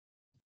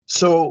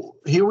So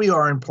here we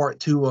are in part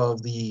two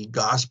of the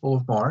Gospel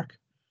of Mark.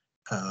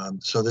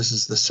 So this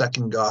is the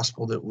second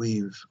gospel that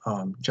we've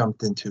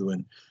jumped into,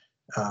 and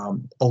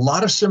a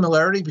lot of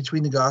similarity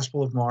between the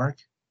Gospel of Mark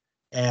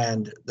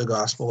and the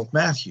Gospel of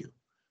Matthew,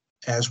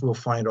 as we'll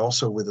find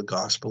also with the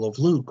Gospel of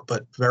Luke,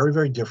 but very,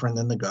 very different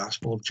than the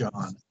Gospel of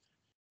John.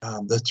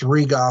 The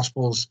three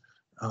Gospels,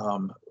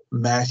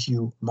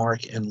 Matthew,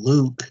 Mark, and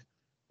Luke,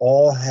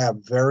 all have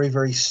very,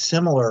 very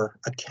similar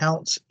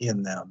accounts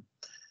in them.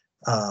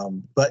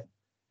 But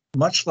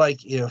much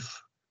like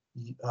if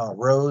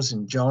Rose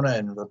and Jonah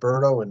and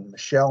Roberto and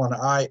Michelle and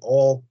I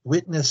all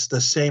witnessed the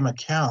same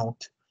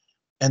account,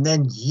 and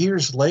then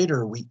years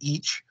later we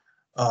each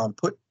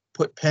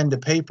put pen to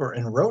paper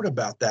and wrote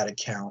about that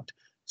account,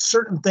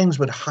 certain things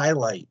would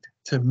highlight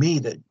to me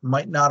that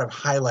might not have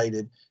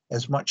highlighted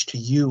as much to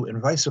you,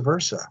 and vice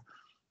versa.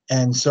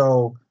 And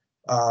so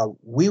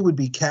we would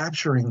be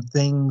capturing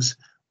things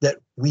that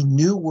we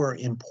knew were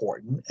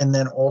important, and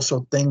then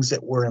also things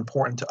that were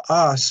important to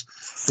us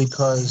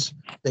because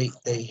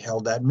they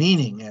held that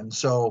meaning. And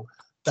so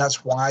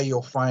that's why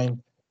you'll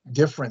find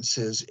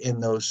differences in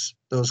those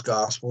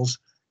gospels,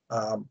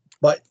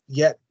 but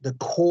yet the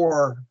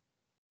core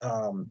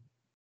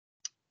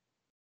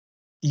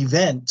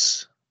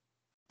events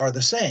are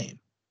the same.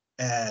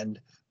 And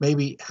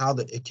maybe how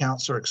the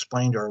accounts are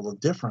explained are a little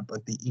different,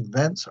 but the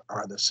events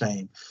are the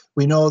same.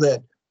 We know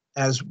that,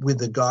 as with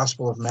the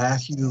Gospel of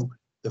Matthew,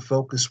 the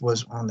focus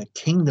was on the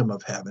kingdom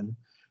of heaven.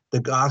 The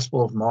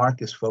Gospel of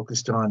Mark is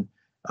focused on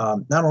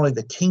not only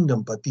the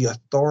kingdom, but the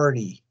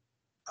authority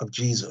of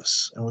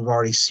Jesus. And we've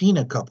already seen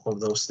a couple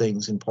of those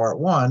things in part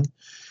one.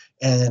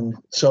 And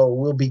so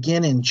we'll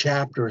begin in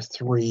chapter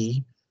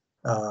 3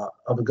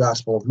 of the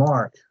Gospel of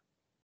Mark.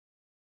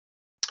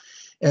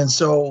 And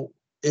so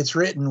it's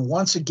written,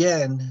 once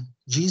again,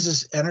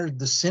 Jesus entered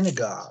the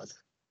synagogue,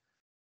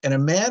 and a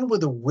man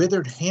with a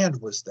withered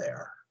hand was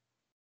there.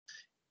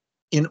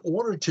 In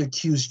order to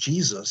accuse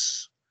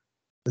Jesus,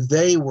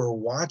 they were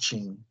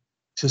watching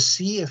to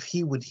see if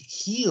he would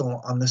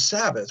heal on the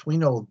Sabbath. We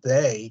know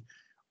they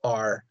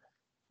are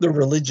the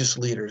religious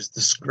leaders, the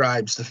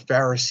scribes, the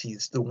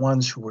Pharisees, the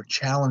ones who were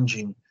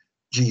challenging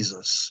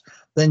Jesus.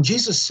 Then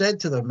Jesus said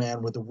to the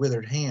man with the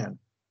withered hand,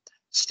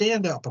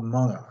 "Stand up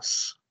among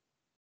us."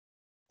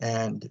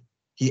 And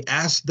he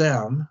asked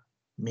them,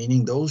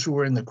 meaning those who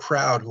were in the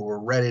crowd who were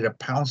ready to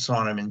pounce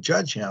on him and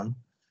judge him,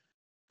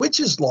 which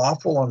is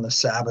lawful on the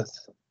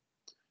Sabbath,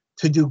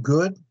 to do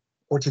good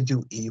or to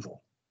do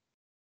evil,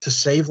 to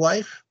save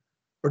life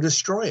or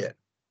destroy it?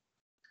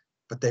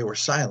 But they were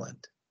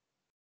silent.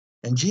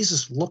 And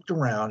Jesus looked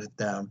around at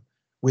them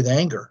with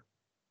anger.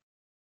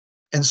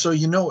 And so,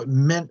 it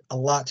meant a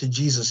lot to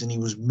Jesus, and he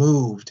was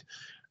moved,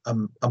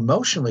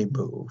 emotionally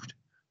moved,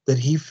 that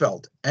he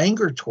felt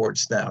anger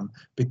towards them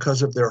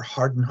because of their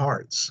hardened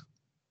hearts.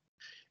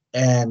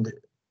 And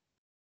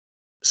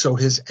so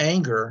his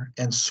anger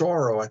and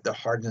sorrow at the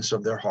hardness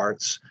of their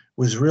hearts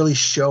was really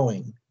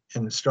showing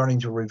and starting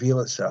to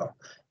reveal itself.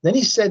 Then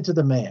he said to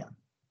the man,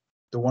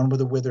 the one with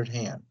the withered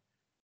hand,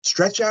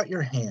 "Stretch out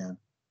your hand."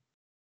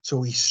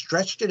 So he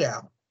stretched it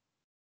out,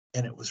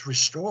 and it was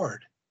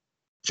restored,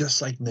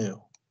 just like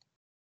new.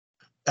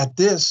 At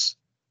this,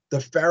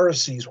 the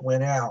Pharisees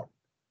went out,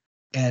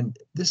 and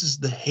this is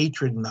the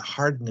hatred and the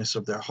hardness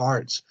of their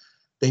hearts.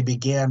 They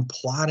began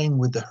plotting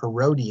with the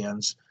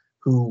Herodians,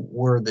 who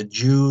were the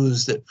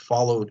Jews that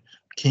followed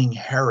King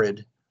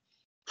Herod,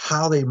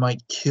 how they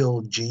might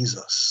kill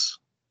Jesus.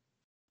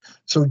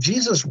 So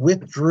Jesus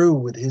withdrew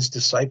with his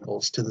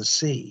disciples to the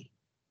sea,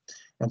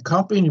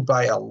 accompanied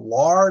by a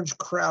large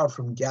crowd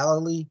from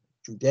Galilee,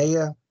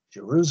 Judea,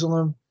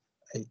 Jerusalem,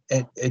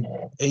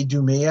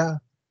 Idumea,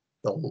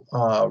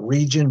 the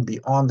region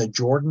beyond the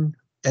Jordan,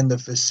 and the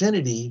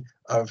vicinity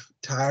of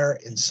Tyre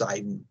and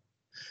Sidon.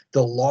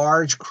 The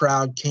large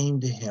crowd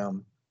came to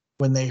him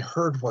when they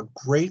heard what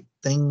great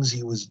things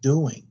he was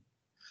doing.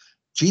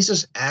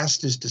 Jesus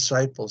asked his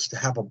disciples to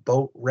have a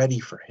boat ready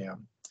for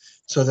him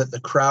so that the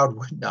crowd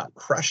would not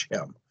crush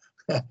him.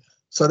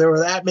 So there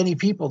were that many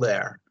people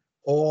there,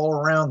 all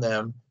around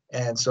them,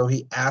 and so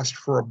he asked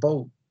for a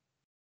boat.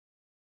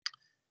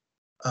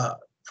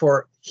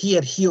 For he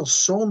had healed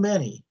so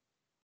many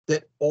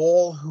that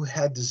all who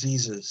had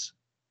diseases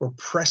were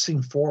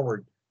pressing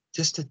forward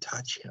just to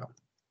touch him.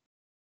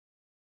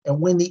 And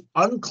when the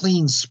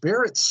unclean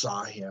spirits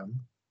saw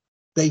him,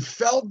 they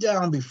fell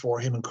down before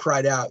him and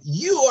cried out,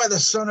 "You are the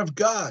Son of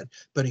God."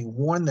 But he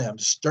warned them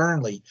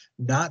sternly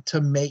not to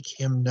make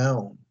him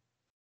known.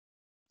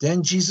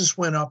 Then Jesus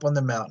went up on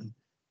the mountain,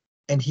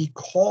 and he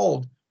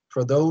called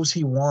for those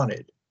he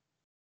wanted,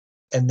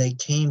 and they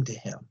came to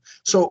him.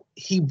 So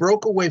he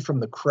broke away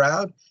from the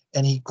crowd,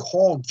 and he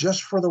called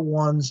just for the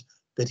ones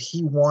that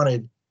he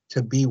wanted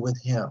to be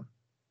with him.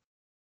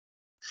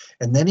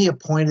 And then he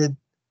appointed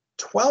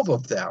 12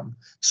 of them.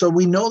 So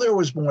we know there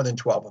was more than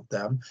 12 of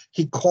them.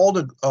 He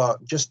called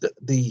just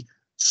the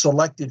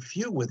selected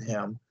few with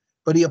him,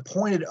 but he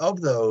appointed of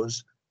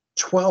those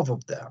 12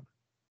 of them,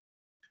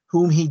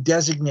 whom he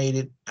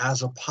designated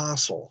as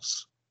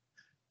apostles,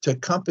 to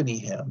accompany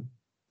him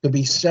to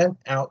be sent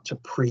out to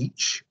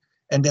preach,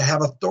 and to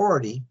have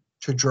authority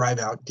to drive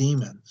out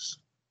demons.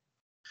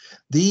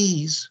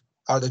 These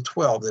are the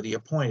 12 that he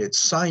appointed: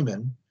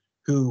 Simon,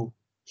 who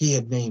he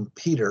had named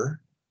Peter;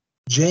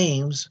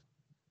 James,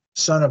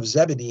 son of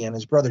Zebedee, and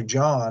his brother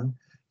John,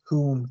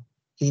 whom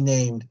he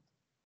named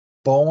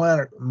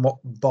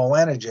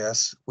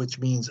Boanerges, which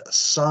means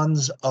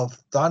sons of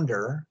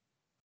thunder;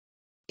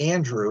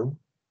 Andrew,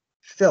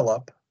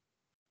 Philip,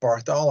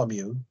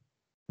 Bartholomew,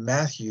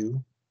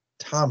 Matthew,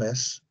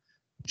 Thomas,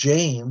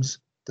 James,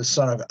 the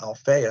son of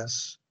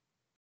Alphaeus,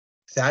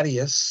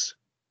 Thaddeus,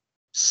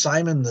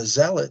 Simon the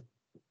Zealot,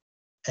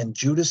 and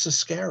Judas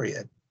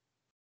Iscariot,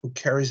 who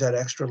carries that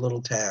extra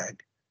little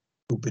tag,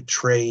 who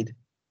betrayed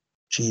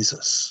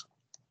Jesus.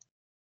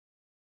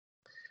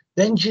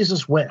 Then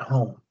Jesus went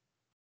home,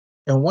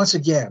 and once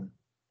again,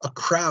 a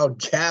crowd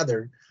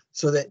gathered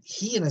so that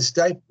he and his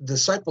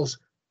disciples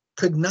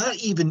could not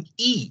even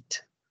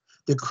eat.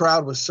 The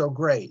crowd was so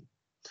great.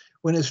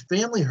 When his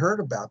family heard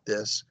about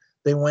this,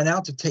 they went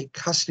out to take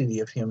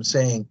custody of him,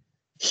 saying,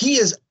 "He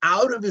is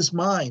out of his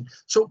mind."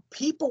 So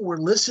people were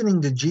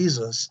listening to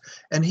Jesus,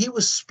 and he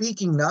was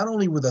speaking not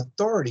only with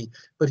authority,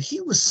 but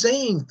he was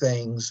saying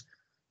things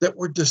that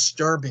were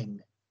disturbing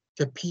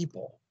to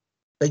people.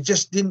 They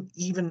just didn't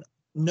even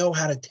know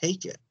how to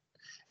take it.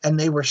 And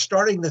they were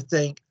starting to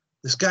think,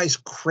 this guy's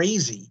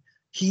crazy.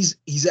 He's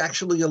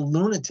actually a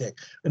lunatic.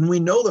 And we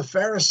know the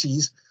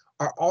Pharisees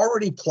are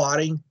already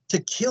plotting to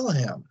kill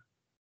him.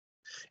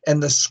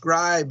 And the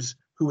scribes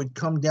who had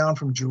come down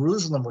from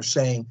Jerusalem were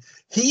saying,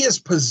 he is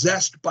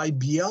possessed by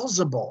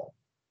Beelzebul,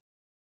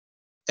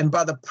 and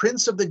by the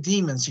prince of the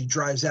demons he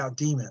drives out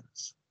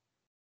demons.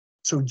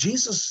 So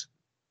Jesus,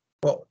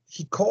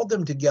 he called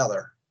them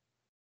together,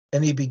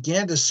 and he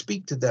began to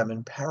speak to them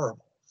in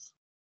parables.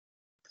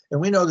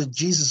 And we know that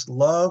Jesus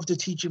loved to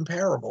teach in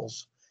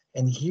parables.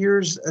 And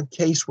here's a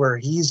case where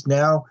he's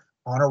now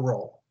on a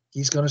roll.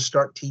 He's going to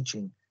start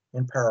teaching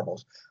in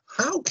parables.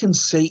 How can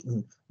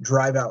Satan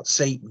drive out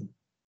Satan?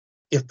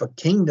 If a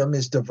kingdom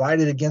is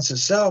divided against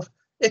itself,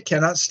 it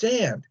cannot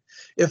stand.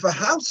 If a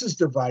house is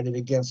divided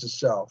against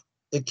itself,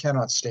 it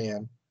cannot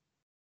stand.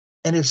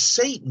 And if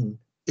Satan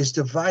is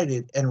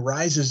divided and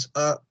rises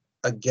up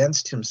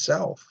against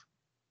himself,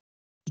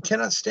 he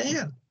cannot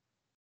stand.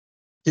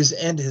 His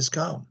end has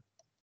come.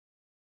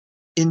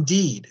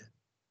 Indeed,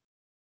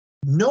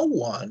 no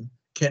one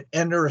can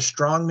enter a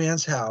strong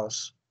man's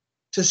house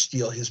to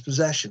steal his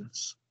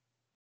possessions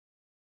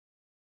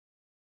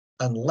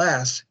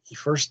unless he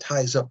first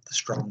ties up the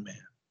strong man.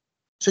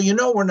 So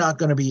we're not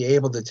going to be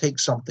able to take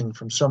something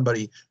from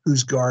somebody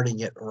who's guarding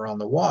it or on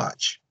the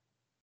watch.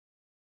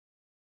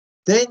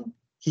 Then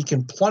he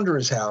can plunder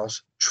his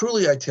house.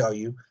 Truly, I tell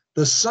you,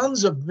 the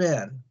sons of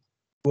men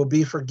will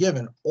be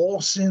forgiven all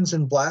sins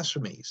and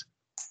blasphemies,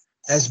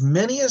 as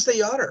many as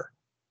they utter.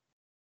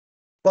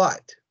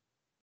 But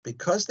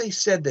because they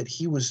said that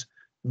he was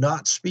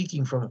not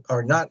speaking from,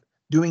 or not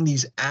doing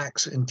these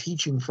acts and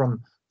teaching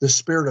from the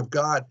Spirit of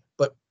God,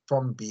 but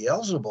from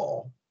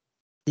Beelzebul,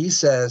 he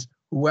says,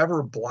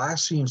 whoever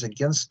blasphemes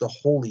against the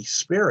Holy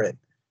Spirit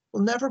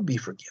will never be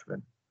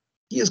forgiven.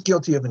 He is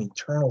guilty of an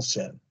eternal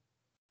sin.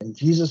 And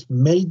Jesus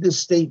made this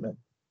statement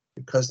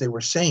because they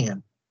were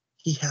saying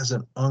he has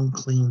an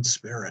unclean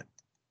spirit.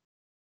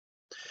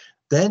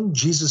 Then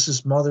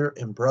Jesus' mother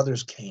and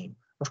brothers came.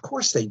 Of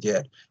course they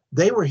did.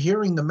 They were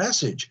hearing the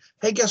message.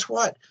 Hey, guess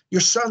what?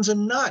 Your son's a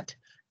nut.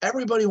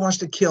 Everybody wants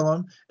to kill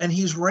him, and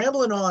he's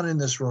rambling on in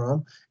this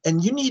room,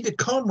 and you need to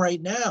come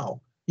right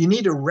now. You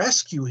need to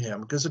rescue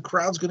him because the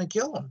crowd's going to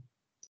kill him.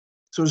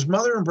 So his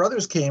mother and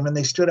brothers came, and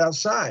they stood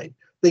outside.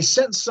 They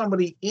sent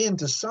somebody in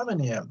to summon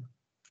him,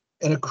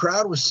 and a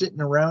crowd was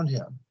sitting around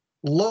him.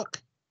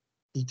 Look,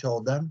 he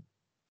told them,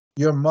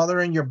 your mother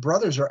and your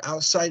brothers are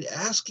outside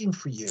asking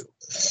for you.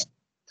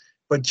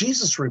 But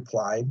Jesus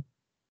replied,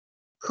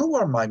 who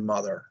are my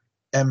mother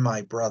and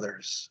my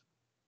brothers?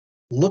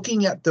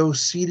 Looking at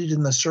those seated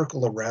in the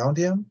circle around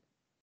him,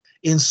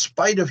 in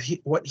spite of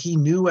what he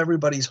knew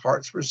everybody's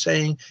hearts were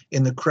saying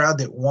in the crowd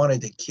that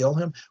wanted to kill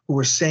him, who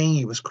were saying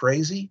he was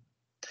crazy,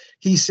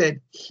 he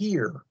said,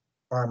 here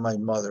are my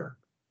mother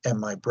and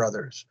my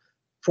brothers.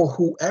 For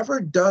whoever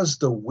does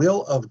the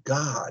will of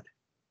God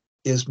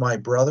is my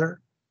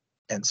brother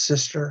and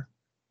sister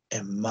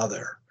and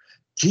mother.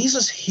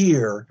 Jesus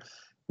here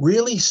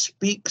really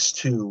speaks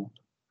to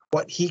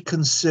what he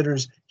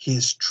considers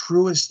his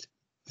truest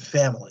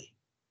family.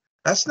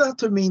 That's not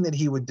to mean that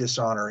he would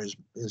dishonor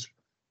his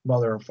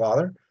mother and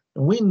father.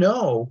 And we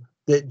know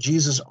that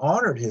Jesus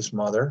honored his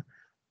mother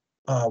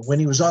when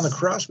he was on the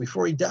cross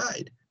before he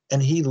died.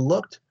 And he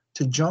looked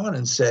to John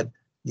and said,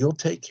 you'll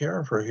take care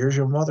of her. Here's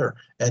your mother.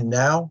 And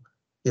now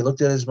he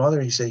looked at his mother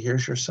and he said,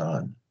 here's your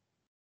son.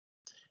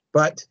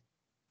 But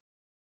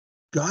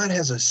God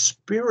has a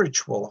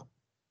spiritual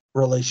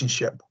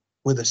relationship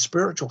with a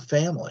spiritual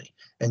family.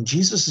 And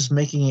Jesus is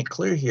making it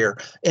clear here.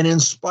 And in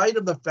spite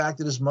of the fact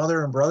that his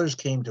mother and brothers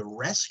came to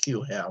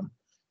rescue him,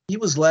 he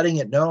was letting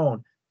it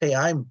known, hey,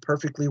 I'm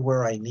perfectly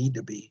where I need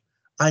to be.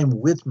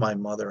 I'm with my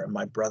mother and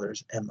my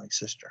brothers and my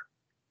sister.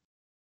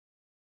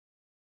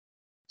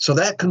 So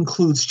that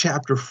concludes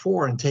chapter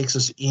 4 and takes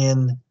us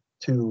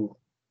into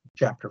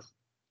chapter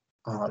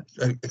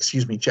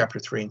chapter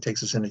 3 and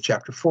takes us into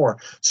chapter 4.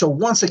 So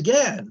once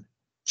again,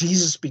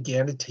 Jesus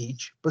began to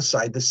teach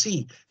beside the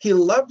sea. He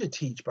loved to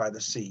teach by the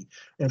sea.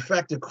 In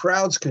fact, the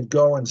crowds could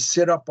go and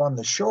sit up on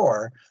the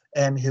shore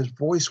and his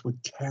voice would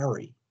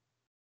carry.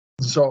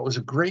 So it was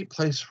a great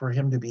place for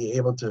him to be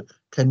able to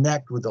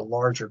connect with a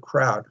larger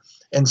crowd.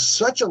 And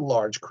such a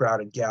large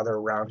crowd had gathered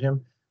around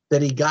him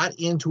that he got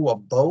into a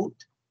boat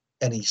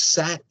and he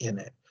sat in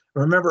it.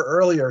 Remember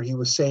earlier he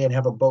was saying,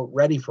 have a boat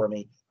ready for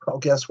me. Well,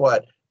 guess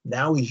what?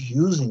 Now he's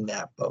using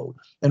that boat.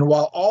 And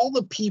while all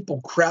the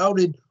people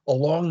crowded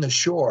along the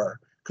shore,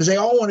 because they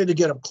all wanted to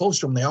get up close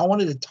to him, they all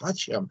wanted to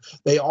touch him,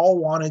 they all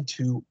wanted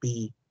to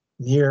be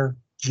near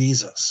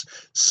Jesus.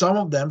 Some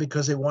of them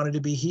because they wanted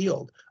to be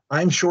healed.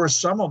 I'm sure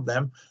some of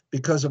them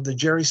because of the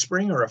Jerry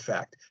Springer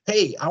effect.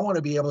 Hey, I want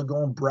to be able to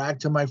go and brag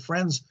to my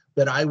friends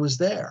that I was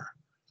there,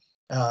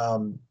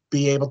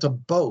 be able to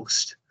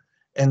boast.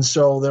 And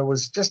so there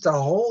was just a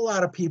whole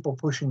lot of people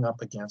pushing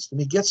up against him.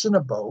 He gets in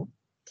a boat.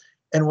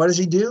 And what does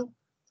he do?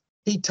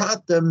 He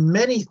taught them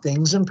many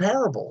things in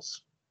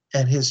parables.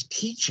 And his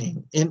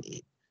teaching, in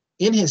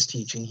his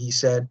teaching, he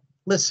said,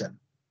 listen,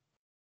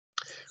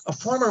 a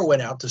farmer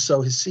went out to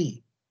sow his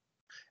seed.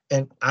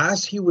 And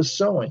as he was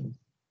sowing,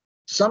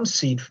 some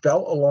seed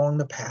fell along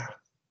the path.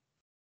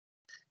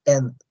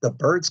 And the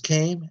birds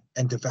came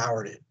and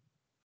devoured it.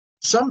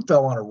 Some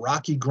fell on a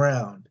rocky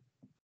ground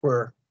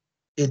where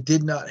it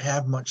did not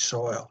have much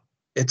soil.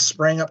 It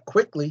sprang up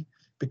quickly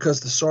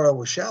because the soil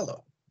was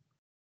shallow.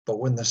 But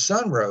when the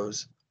sun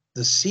rose,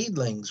 the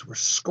seedlings were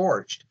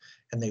scorched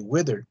and they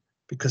withered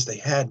because they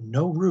had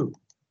no root.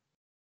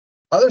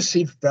 Other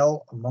seed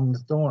fell among the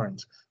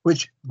thorns,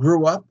 which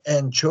grew up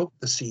and choked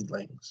the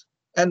seedlings,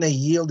 and they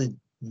yielded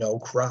no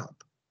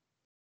crop.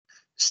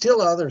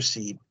 Still other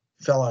seed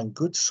fell on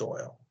good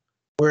soil,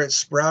 where it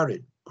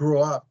sprouted, grew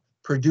up,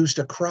 produced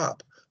a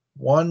crop,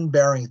 one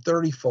bearing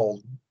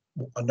 30-fold,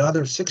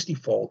 another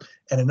 60-fold,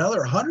 and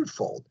another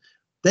 100-fold.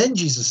 Then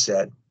Jesus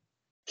said,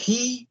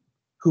 he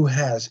who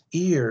has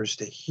ears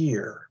to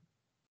hear,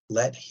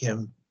 let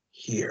him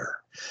hear.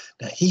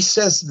 Now, he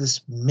says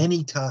this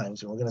many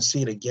times, and we're going to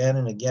see it again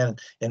and again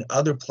in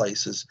other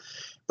places.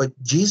 But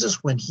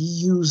Jesus, when he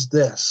used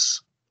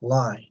this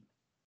line,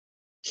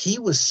 he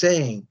was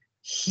saying,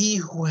 he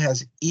who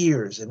has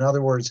ears, in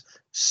other words,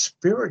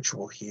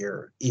 spiritual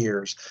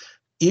ears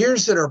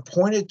that are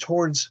pointed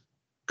towards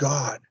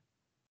God,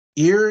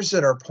 ears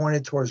that are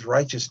pointed towards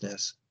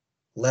righteousness,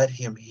 let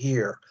him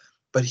hear.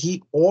 But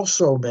he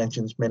also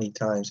mentions many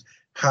times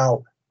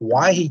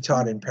why he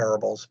taught in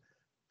parables,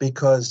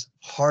 because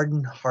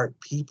hardened heart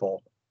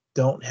people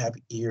don't have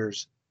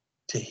ears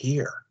to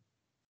hear.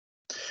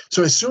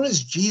 So as soon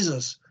as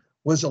Jesus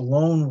was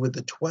alone with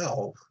the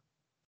 12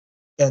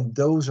 and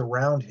those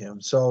around him,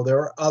 so there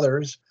are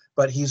others,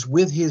 but he's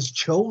with his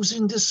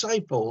chosen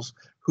disciples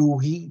who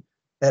he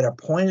had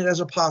appointed as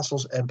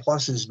apostles, and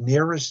plus his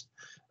nearest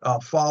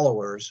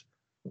followers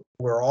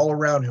were all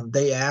around him.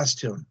 They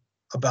asked him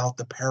about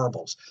the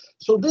parables.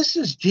 So this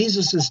is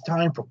Jesus's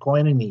time for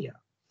koinonia.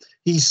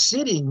 He's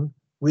sitting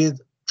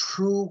with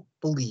true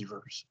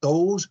believers,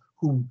 those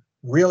who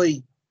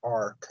really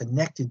are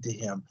connected to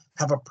him,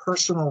 have a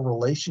personal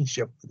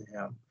relationship with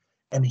him.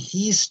 And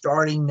he's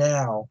starting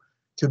now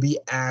to be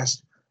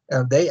asked,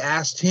 they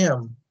asked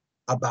him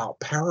about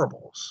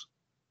parables.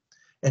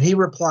 And he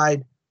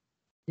replied,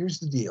 here's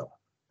the deal.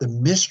 The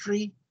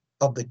mystery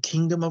of the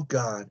kingdom of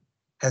God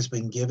has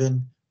been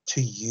given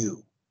to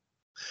you.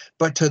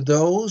 But to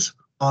those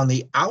on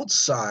the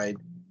outside,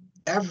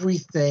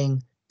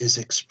 everything is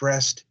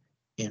expressed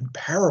in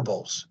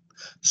parables,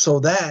 so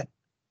that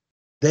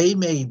they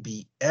may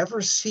be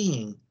ever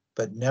seeing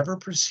but never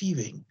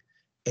perceiving,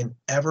 and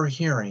ever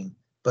hearing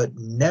but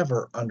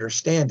never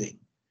understanding.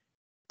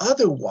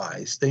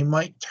 Otherwise, they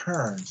might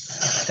turn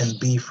and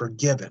be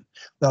forgiven.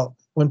 Now,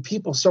 when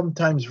people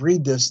sometimes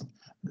read this,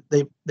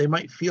 they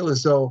might feel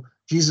as though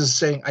Jesus is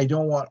saying, I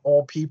don't want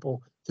all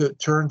people to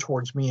turn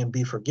towards me and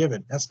be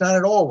forgiven. That's not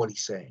at all what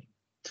he's saying.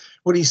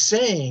 What he's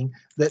saying,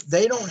 that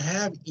they don't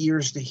have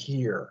ears to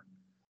hear,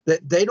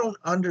 that they don't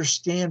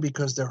understand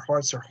because their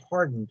hearts are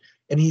hardened.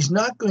 And he's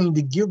not going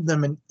to give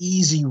them an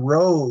easy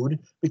road,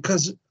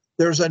 because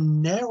there's a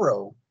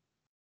narrow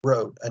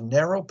road, a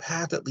narrow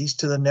path that leads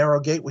to the narrow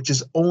gate, which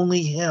is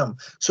only him.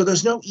 So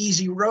there's no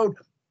easy road.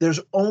 There's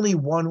only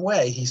one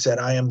way. He said,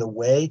 I am the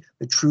way,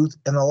 the truth,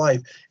 and the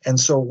life. And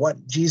so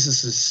what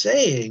Jesus is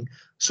saying,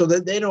 so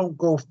that they don't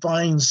go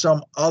find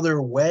some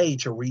other way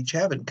to reach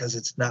heaven, because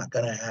it's not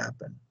going to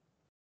happen.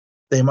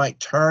 They might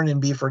turn and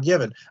be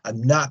forgiven.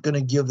 I'm not going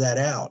to give that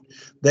out.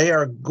 They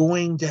are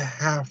going to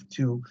have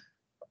to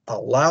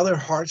allow their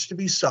hearts to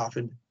be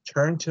softened,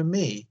 turn to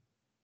me,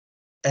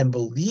 and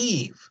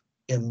believe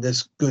in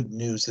this good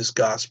news, this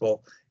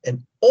gospel,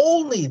 and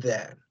only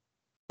then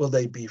will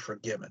they be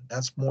forgiven.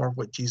 That's more of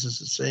what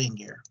Jesus is saying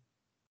here.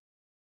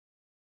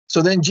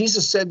 So then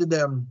Jesus said to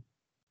them,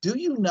 do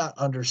you not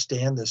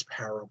understand this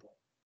parable?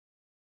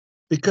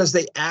 Because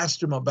they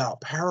asked him about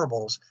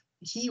parables,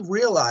 he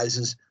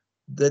realizes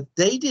that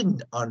they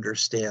didn't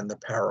understand the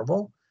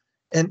parable.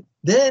 And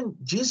then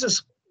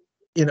Jesus,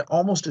 in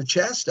almost a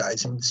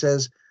chastising,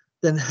 says,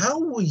 then how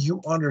will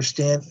you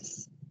understand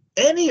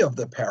any of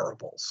the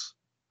parables?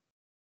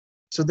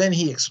 So then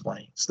he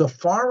explains, the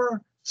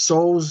farmer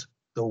sows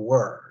the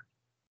word.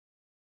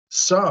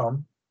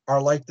 Some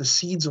are like the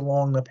seeds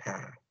along the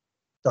path.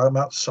 Talking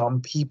about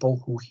some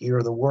people who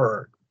hear the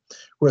word,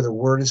 where the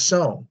word is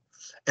sown.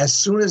 As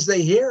soon as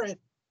they hear it,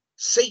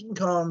 Satan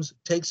comes,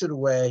 takes it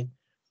away,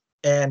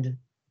 and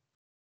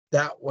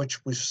that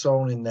which was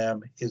sown in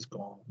them is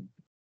gone.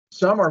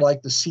 Some are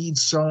like the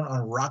seeds sown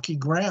on rocky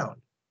ground.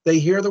 They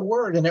hear the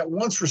word and at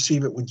once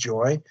receive it with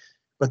joy,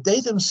 but they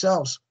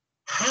themselves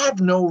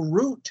have no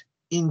root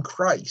in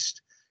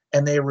Christ,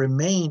 and they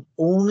remain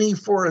only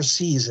for a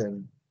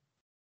season.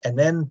 And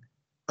then,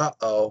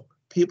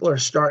 people are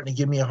starting to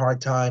give me a hard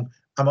time.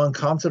 I'm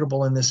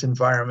uncomfortable in this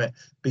environment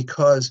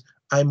because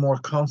I'm more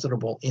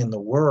comfortable in the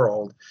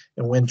world.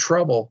 And when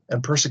trouble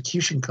and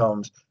persecution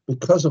comes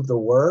because of the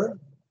word,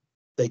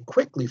 they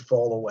quickly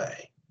fall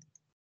away.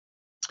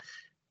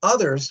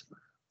 Others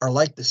are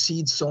like the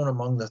seed sown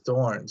among the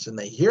thorns, and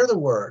they hear the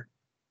word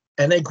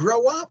and they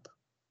grow up.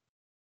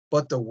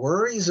 But the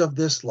worries of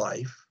this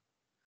life,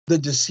 the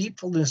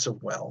deceitfulness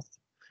of wealth,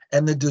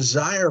 and the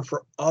desire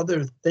for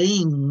other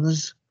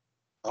things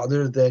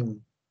other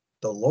than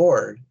the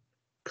Lord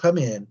come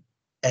in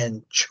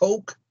and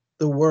choke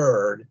the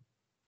word,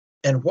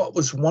 and what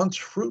was once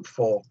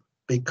fruitful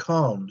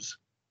becomes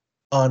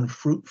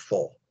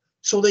unfruitful.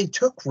 So they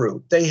took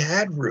root, they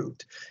had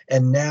root,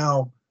 and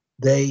now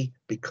they,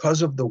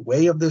 because of the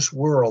way of this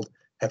world,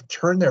 have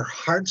turned their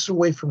hearts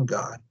away from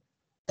God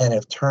and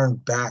have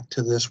turned back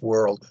to this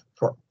world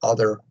for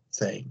other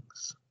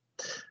things.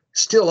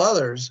 Still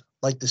others,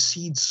 like the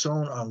seed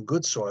sown on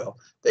good soil,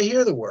 they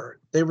hear the word,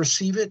 they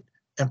receive it,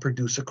 and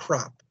produce a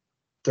crop,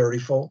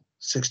 30-fold,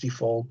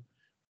 60-fold,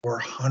 or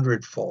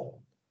 100-fold.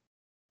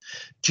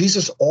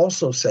 Jesus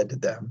also said to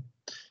them,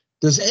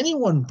 does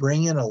anyone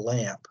bring in a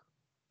lamp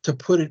to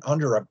put it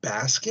under a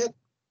basket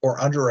or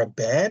under a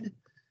bed?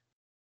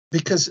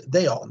 Because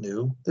they all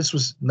knew this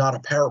was not a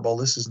parable,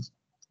 this is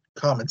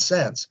common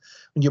sense.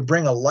 When you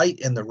bring a light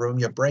in the room,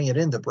 you bring it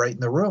in to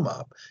brighten the room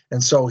up.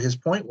 And so his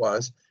point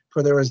was,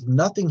 for there is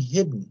nothing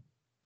hidden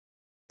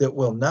that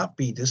will not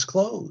be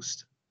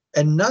disclosed,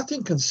 and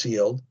nothing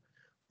concealed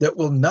that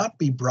will not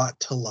be brought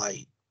to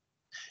light.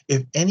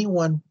 If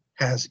anyone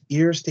has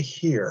ears to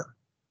hear,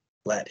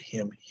 let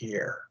him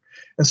hear.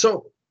 And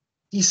so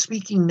he's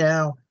speaking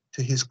now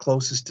to his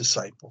closest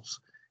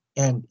disciples,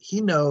 and he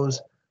knows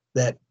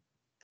that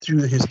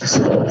through his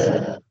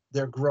disciples,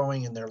 they're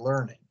growing and they're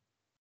learning.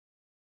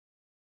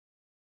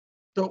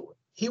 So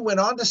he went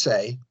on to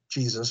say,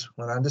 Jesus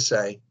went on to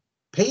say,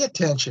 pay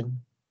attention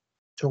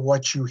to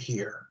what you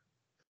hear.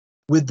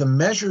 With the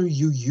measure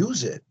you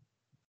use it,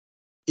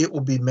 it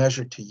will be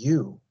measured to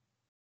you,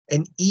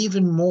 and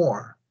even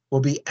more will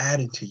be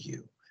added to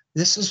you.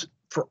 This is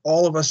for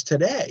all of us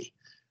today.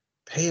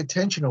 Pay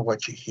attention to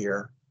what you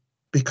hear,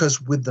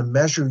 because with the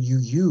measure you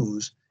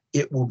use,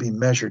 it will be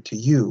measured to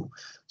you.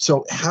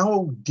 So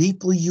how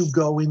deeply you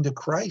go into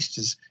Christ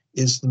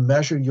is the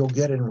measure you'll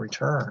get in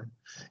return.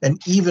 And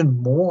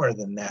even more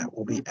than that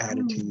will be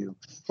added to you.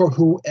 For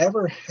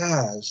whoever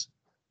has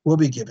will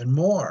be given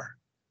more,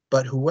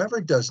 but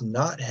whoever does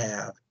not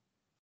have,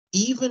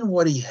 even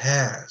what he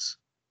has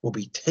will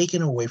be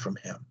taken away from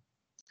him.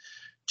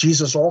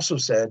 Jesus also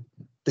said,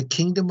 the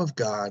kingdom of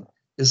God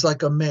is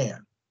like a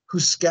man who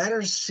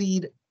scatters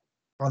seed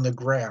on the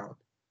ground.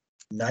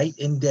 Night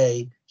and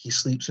day he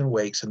sleeps and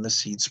wakes, and the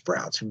seed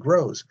sprouts and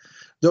grows,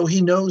 though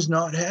he knows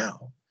not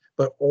how.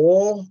 But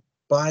all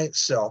by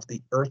itself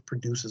the earth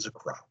produces a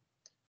crop.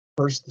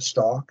 First the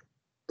stalk,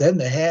 then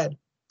the head,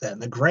 then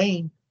the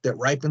grain that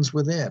ripens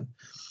within.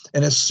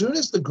 And as soon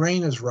as the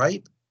grain is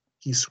ripe,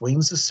 he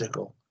swings the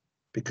sickle,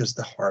 because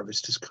the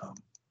harvest has come.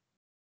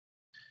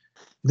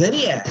 Then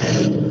he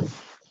adds,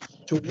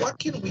 to what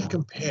can we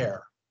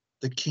compare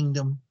the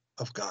kingdom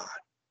of God?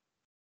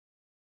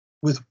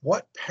 With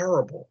what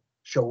parable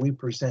shall we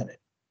present it?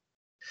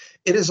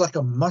 It is like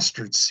a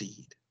mustard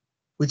seed,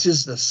 which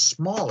is the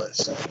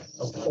smallest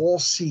of all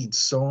seeds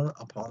sown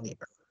upon the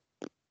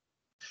earth.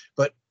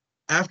 But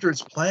after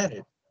it's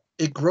planted,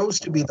 it grows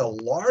to be the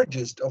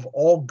largest of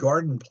all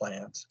garden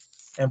plants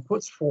and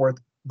puts forth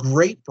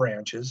great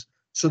branches,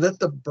 so that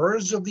the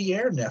birds of the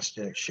air nest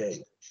in its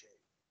shade.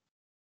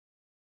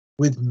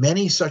 With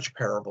many such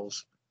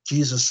parables,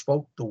 Jesus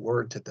spoke the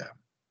word to them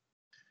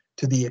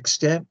to the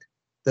extent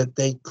that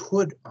they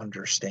could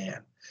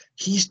understand.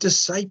 He's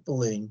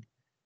discipling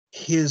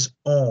his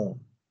own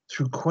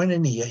through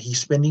koinonia. He's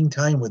spending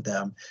time with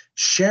them,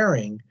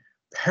 sharing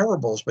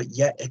parables, but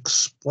yet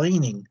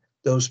explaining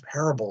those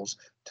parables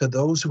to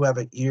those who have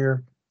an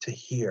ear to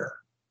hear.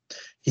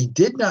 He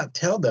did not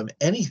tell them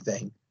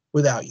anything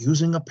without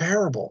using a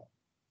parable,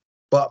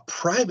 but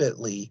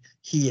privately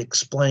he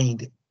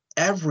explained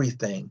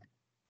everything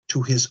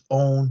to his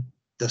own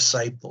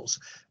disciples.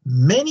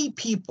 Many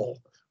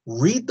people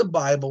read the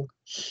Bible,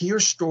 hear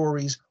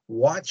stories,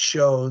 watch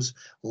shows,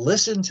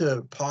 listen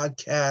to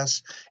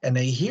podcasts, and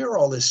they hear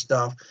all this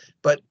stuff.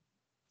 But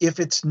if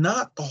it's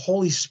not the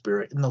Holy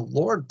Spirit and the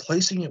Lord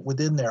placing it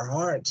within their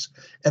hearts,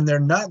 and they're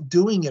not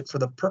doing it for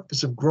the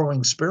purpose of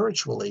growing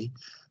spiritually,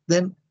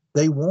 then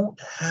they won't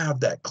have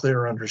that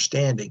clear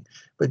understanding.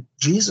 But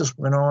Jesus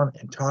went on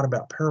and taught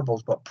about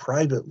parables, but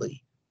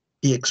privately,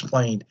 he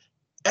explained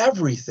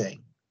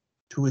everything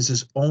to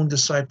his own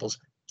disciples,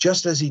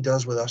 just as he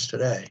does with us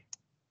today.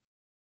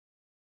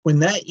 When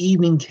that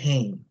evening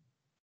came,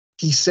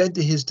 he said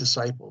to his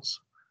disciples,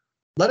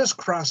 "Let us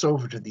cross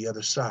over to the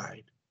other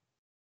side."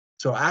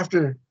 So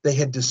after they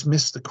had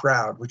dismissed the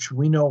crowd, which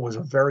we know was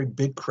a very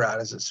big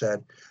crowd, as it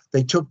said,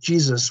 they took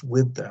Jesus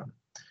with them,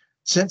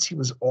 since he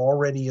was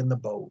already in the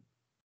boat.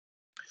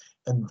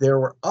 And there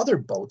were other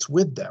boats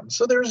with them.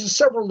 So there's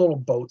several little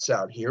boats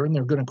out here, and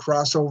they're going to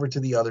cross over to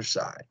the other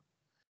side.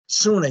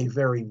 Soon a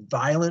very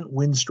violent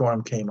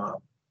windstorm came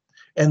up,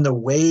 and the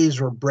waves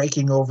were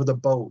breaking over the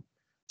boat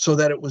so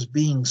that it was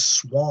being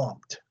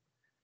swamped.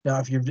 Now,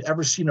 if you've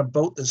ever seen a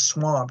boat that's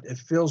swamped, it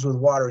fills with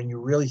water, and you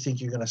really think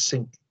you're going to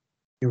sink.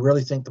 You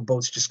really think the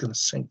boat's just going to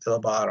sink to the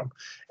bottom.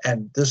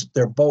 And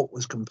their boat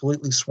was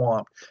completely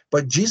swamped.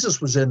 But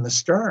Jesus was in the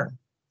stern,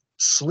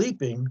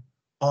 sleeping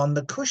on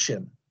the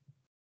cushion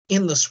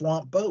in the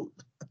swamp boat.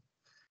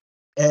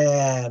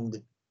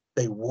 And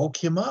they woke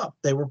him up.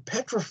 They were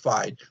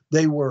petrified.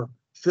 They were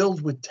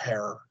filled with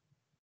terror.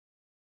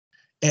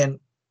 And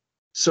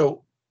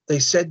so they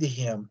said to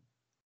him,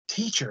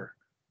 "Teacher,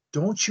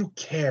 don't you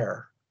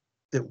care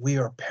that we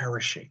are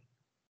perishing?"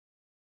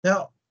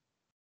 Now,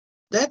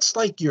 that's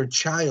like your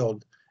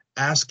child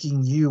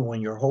asking you when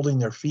you're holding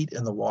their feet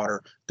in the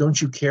water,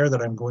 "Don't you care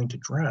that I'm going to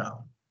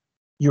drown?"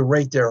 You're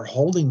right there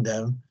holding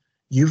them.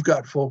 You've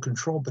got full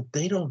control, but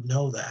they don't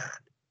know that.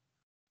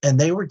 And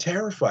they were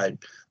terrified.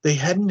 They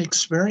hadn't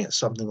experienced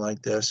something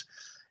like this.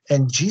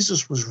 And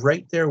Jesus was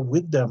right there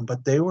with them,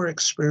 but they were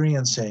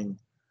experiencing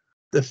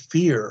the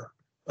fear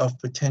of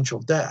potential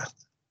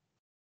death.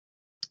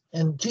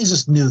 And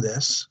Jesus knew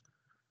this.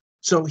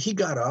 So he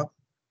got up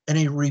and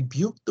he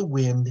rebuked the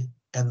wind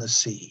and the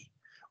sea.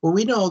 Well,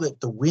 we know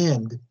that the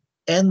wind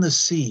and the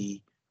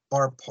sea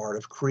are part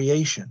of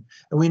creation.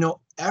 And we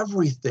know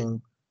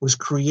everything was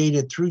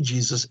created through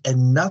Jesus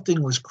and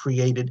nothing was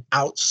created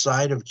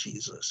outside of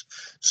Jesus.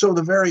 So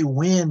the very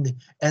wind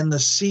and the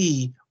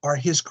sea are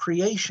his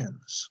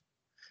creations.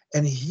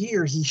 And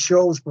here he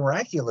shows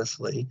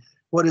miraculously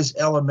what is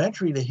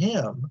elementary to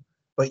him,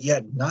 but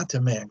yet not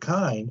to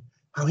mankind,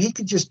 how he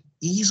could just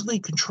easily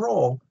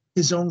control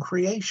his own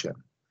creation.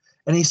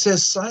 And he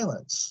says,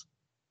 "Silence,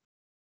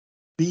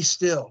 be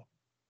still."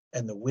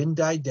 And the wind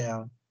died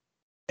down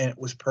and it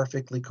was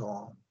perfectly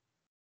calm.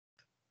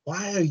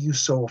 Why are you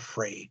so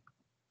afraid?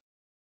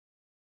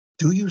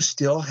 Do you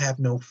still have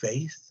no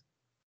faith?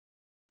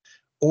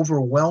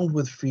 Overwhelmed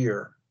with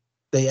fear,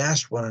 they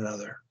asked one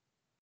another,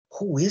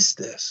 "Who is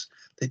this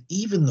that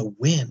even the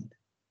wind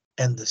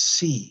and the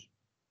sea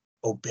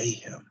obey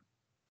him?"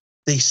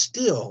 They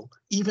still,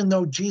 even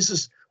though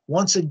Jesus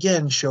once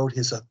again showed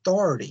his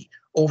authority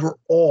over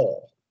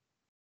all,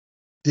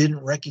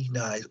 didn't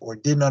recognize or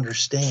didn't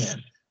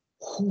understand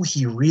who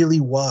he really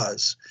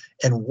was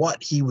and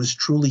what he was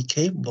truly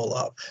capable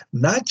of,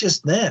 not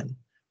just then,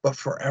 but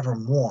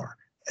forevermore,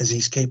 as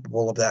he's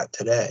capable of that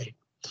today.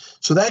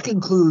 So that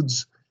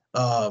concludes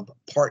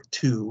part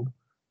 2,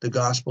 the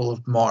Gospel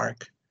of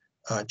Mark,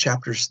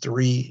 chapters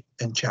 3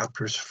 and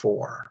chapters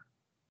 4.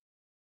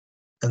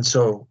 And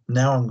so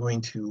now I'm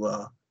going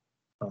to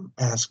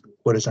ask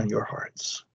what is on your hearts.